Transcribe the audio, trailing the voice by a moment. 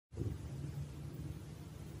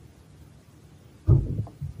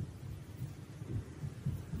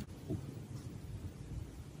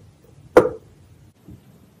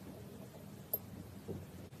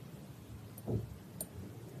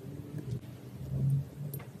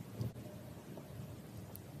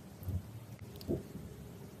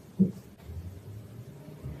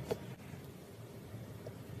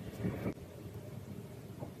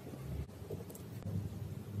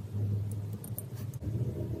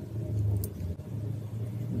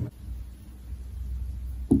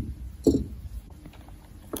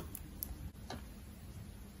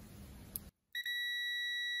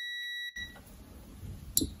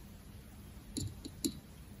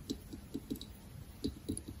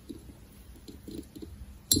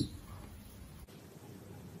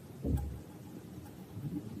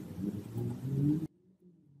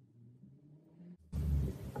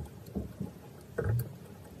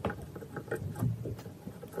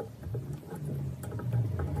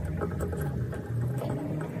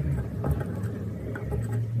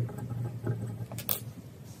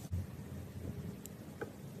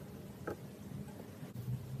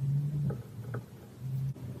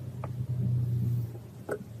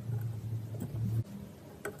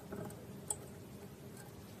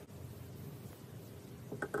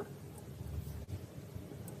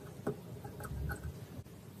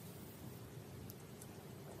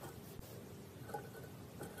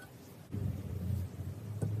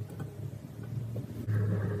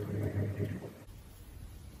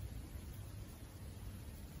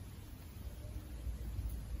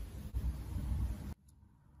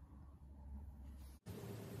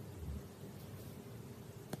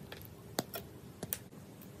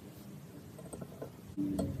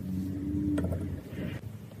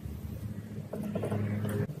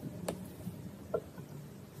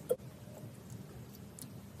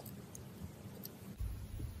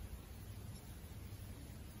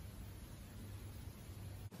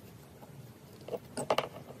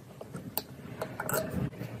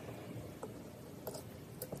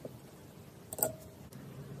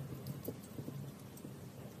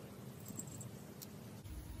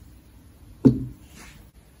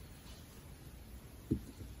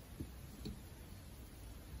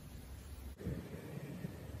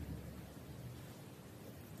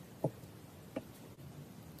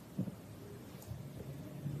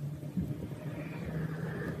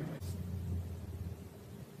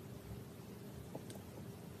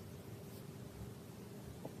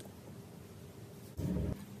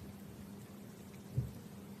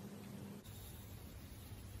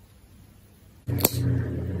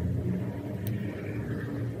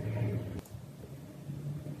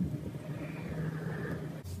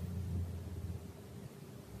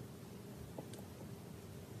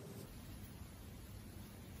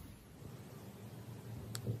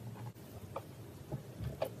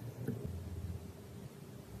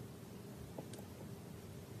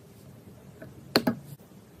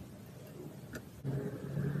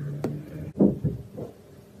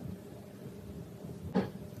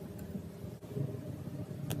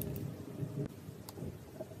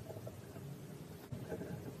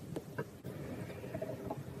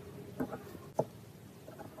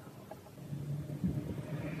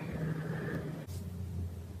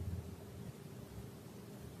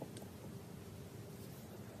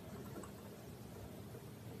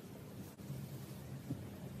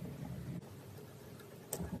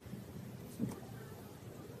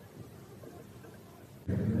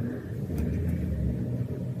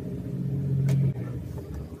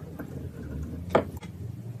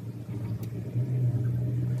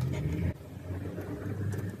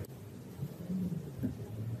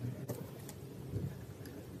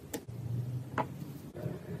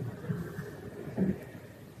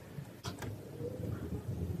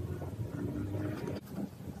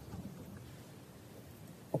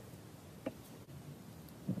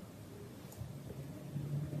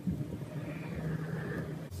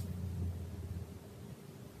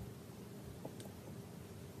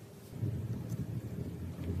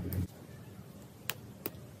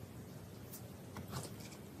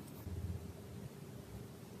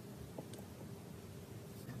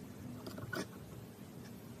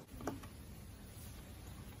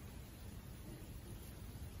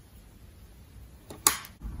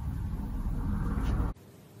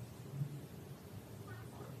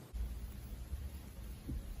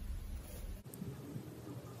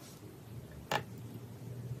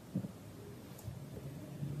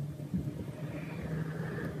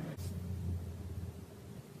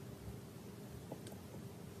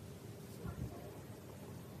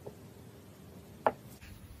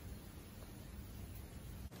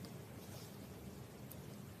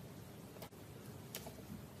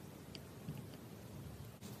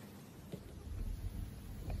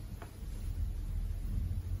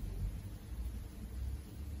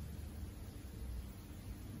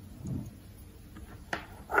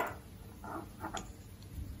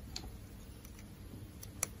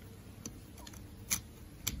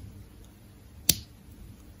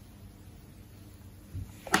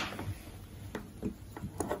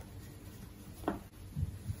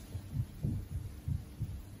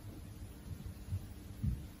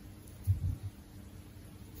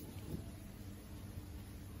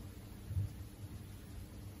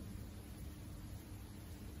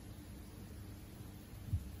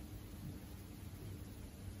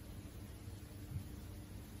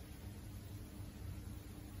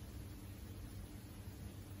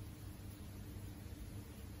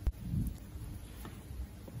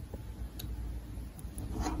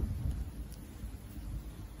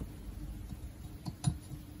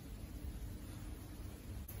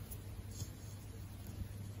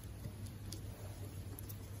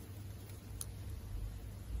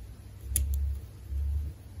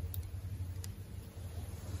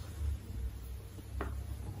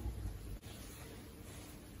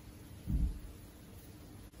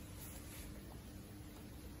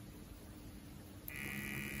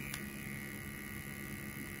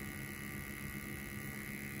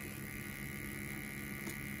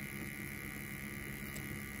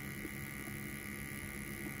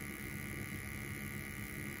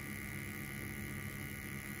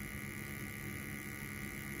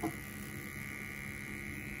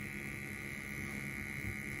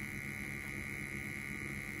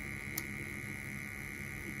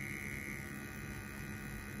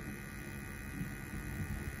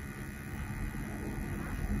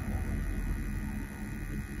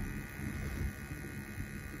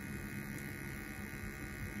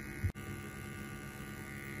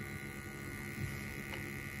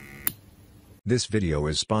This video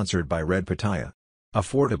is sponsored by Red Pitaya.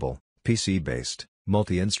 Affordable, PC-based,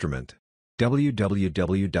 multi-instrument.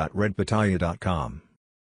 www.redpitaya.com.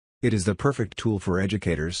 It is the perfect tool for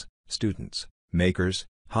educators, students, makers,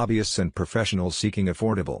 hobbyists and professionals seeking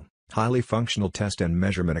affordable, highly functional test and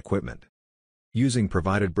measurement equipment. Using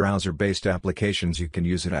provided browser-based applications you can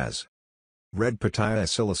use it as Red Pitaya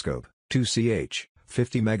Oscilloscope, 2CH,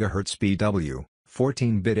 50 MHz PW,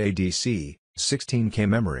 14-bit ADC, 16K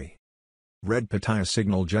memory. Red Pitaya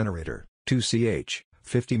Signal Generator, 2CH,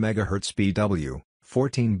 50 MHz PW,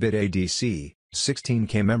 14-bit ADC,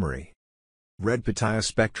 16K memory. Red Pitaya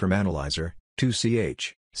Spectrum Analyzer,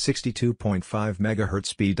 2CH, 62.5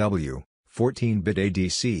 MHz PW, 14-bit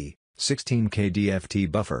ADC, 16K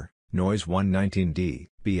DFT buffer, noise 119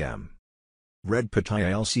 dBm. Red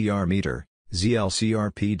Pitaya LCR meter,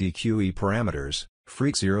 ZLCR PDQE parameters,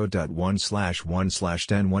 freq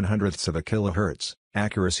 0.1/1/10 of a kHz,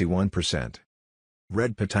 accuracy 1%.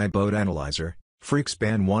 Red Pitaya Boat Analyzer, freq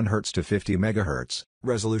span 1 Hz to 50 MHz,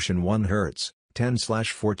 resolution 1 Hz,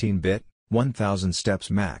 10/14-bit, 1000 steps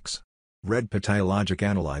max. Red Pitaya Logic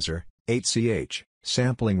Analyzer, 8CH,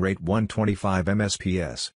 sampling rate 125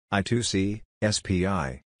 MSPS, I2C,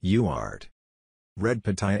 SPI, UART. Red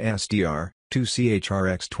Pitaya SDR,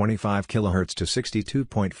 2CHRX 25 kHz to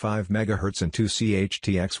 62.5 MHz and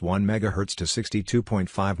 2CHTX 1 MHz to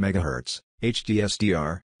 62.5 MHz,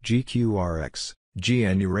 HDSDR, GQRX,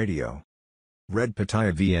 GNU radio. Red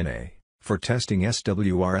Pitaya VNA, for testing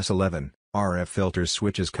SWRS11, RF filters,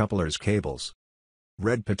 switches, couplers, cables.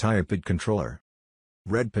 Red Pitaya PID controller.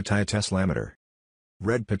 Red Pitaya Teslameter.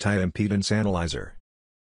 Red Pitaya impedance analyzer.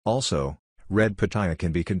 Also, Red Pitaya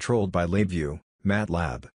can be controlled by LabVIEW,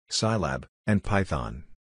 MATLAB, Scilab, and Python.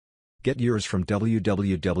 Get yours from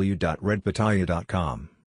www.redpitaya.com.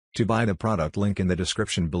 To buy the product, link in the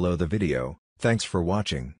description below the video. Thanks for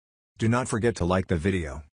watching. Do not forget to like the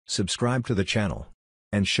video, subscribe to the channel,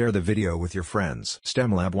 and share the video with your friends.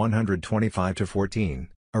 STEMLab 125-14,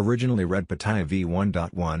 originally Red Pitaya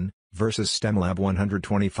v1.1, versus STEMLab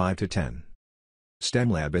 125-10.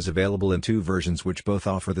 STEMLab is available in two versions which both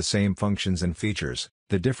offer the same functions and features.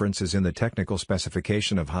 The difference is in the technical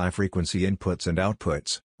specification of high-frequency inputs and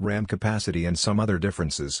outputs, RAM capacity and some other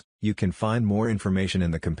differences. You can find more information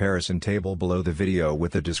in the comparison table below the video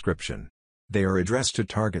with the description. They are addressed to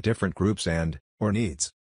target different groups and/or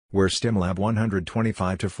needs. Where STEMLab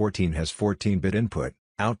 125-14 has 14-bit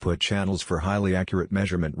input/output channels for highly accurate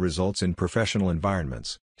measurement results in professional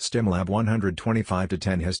environments, STEMLab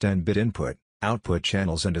 125-10 has 10-bit input/output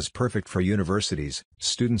channels and is perfect for universities,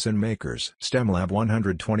 students and makers. STEMLab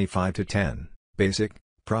 125-10, Basic,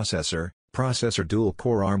 Processor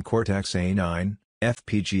Dual-Core ARM Cortex-A9,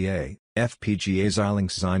 FPGA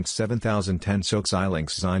Xilinx Xilinx 7010 SoC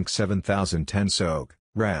Xilinx Xilinx 7010 SoC,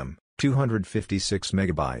 RAM, 256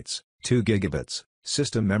 MB, 2 GB,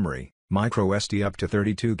 system memory, microSD up to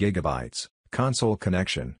 32 GB, console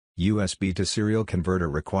connection, USB to serial converter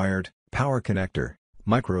required, power connector,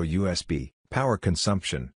 micro USB, power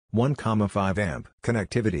consumption, 1,5 amp.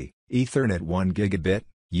 Connectivity, Ethernet 1 gigabit,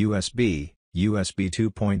 USB, USB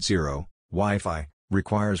 2.0, Wi-Fi,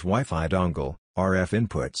 requires Wi-Fi dongle, RF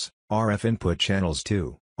inputs, RF input channels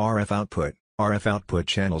 2, RF output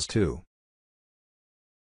channels 2.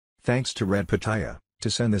 Thanks to Red Pitaya. To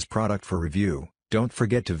send this product for review, don't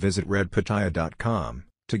forget to visit redpitaya.com.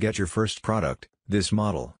 To get your first product. This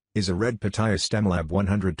model is a Red Pitaya STEMLab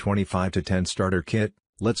 125-10 starter kit.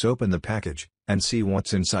 Let's open the package and see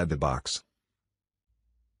what's inside the box.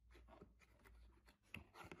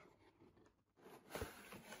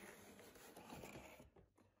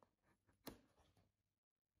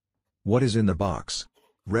 What is in the box?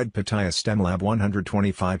 Red Pitaya STEMLab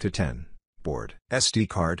 125-10 board, SD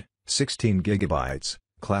card, 16 GB,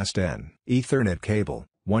 Class 10, Ethernet cable,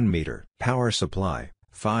 1 meter, power supply,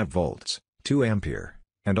 5 volts, 2 ampere,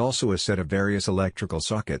 and also a set of various electrical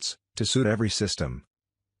sockets to suit every system.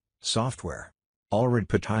 Software. All Red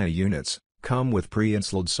Pitaya units come with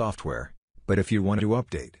pre-installed software, but if you want to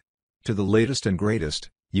update to the latest and greatest,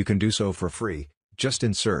 you can do so for free. Just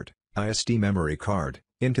insert SD memory card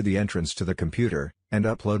into the entrance to the computer and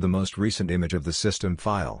upload the most recent image of the system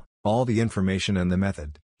file. All the information and the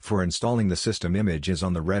method for installing the system image is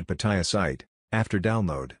on the Red Pitaya site. After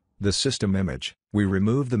download the system image, we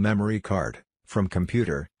remove the memory card from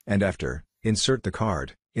computer, and after, insert the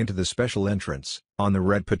card into the special entrance on the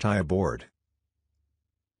Red Pitaya board.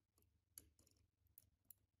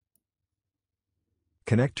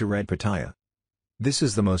 Connect to Red Pitaya. This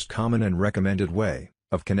is the most common and recommended way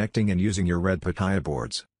of connecting and using your Red Pitaya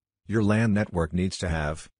boards. Your LAN network needs to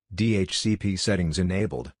have DHCP settings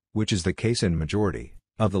enabled, which is the case in majority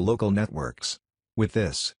of the local networks. With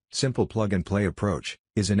this, simple plug-and-play approach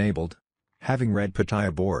is enabled. Having Red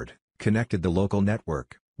Pitaya board connected the local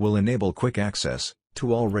network will enable quick access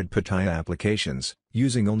to all Red Pitaya applications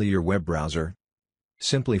using only your web browser.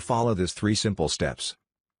 Simply follow these 3 simple steps.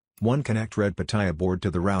 1. Connect Red Pitaya board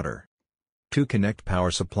to the router. 2. Connect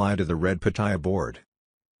power supply to the Red Pitaya board.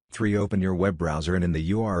 3. Open your web browser and in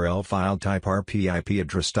the URL file type rpip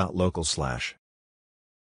address.local/.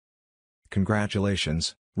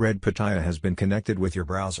 Congratulations, Red Pitaya has been connected with your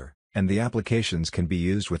browser, and the applications can be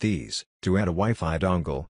used with ease. To add a Wi-Fi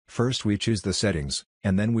dongle, first we choose the settings,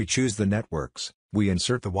 and then we choose the networks. We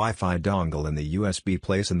insert the Wi-Fi dongle in the USB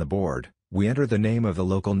place in the board, we enter the name of the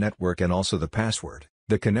local network and also the password.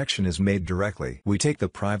 The connection is made directly. We take the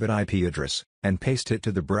private IP address, and paste it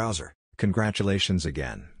to the browser. Congratulations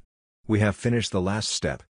again. We have finished the last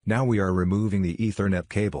step. Now we are removing the Ethernet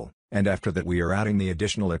cable, and after that we are adding the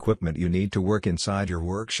additional equipment you need to work inside your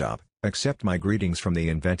workshop. Accept my greetings from the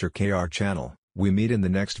Inventor KR channel. We meet in the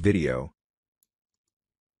next video.